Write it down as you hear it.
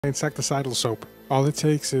insecticidal soap. All it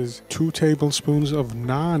takes is 2 tablespoons of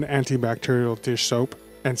non-antibacterial dish soap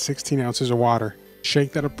and 16 ounces of water.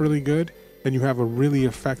 Shake that up really good, and you have a really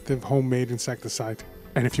effective homemade insecticide.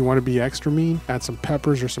 And if you want to be extra mean, add some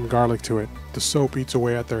peppers or some garlic to it. The soap eats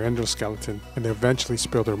away at their endoskeleton, and they eventually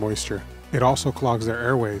spill their moisture. It also clogs their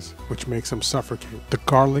airways, which makes them suffocate. The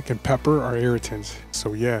garlic and pepper are irritants,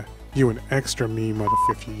 so yeah, you an extra mean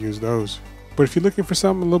motherfucker if you use those. But if you're looking for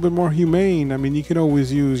something a little bit more humane, I mean, you can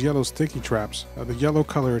always use yellow sticky traps. The yellow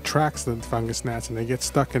color attracts the fungus gnats, and they get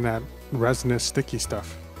stuck in that resinous sticky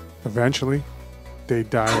stuff. Eventually, they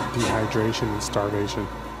die of dehydration and starvation.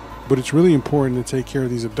 But it's really important to take care of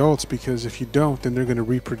these adults, because if you don't, then they're going to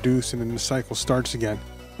reproduce and then the cycle starts again.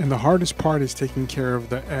 And the hardest part is taking care of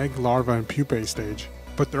the egg, larva, and pupae stage.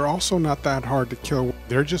 But they're also not that hard to kill,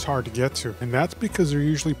 they're just hard to get to. And that's because they're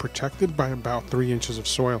usually protected by about 3 inches of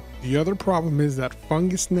soil. The other problem is that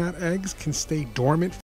fungus gnat eggs can stay dormant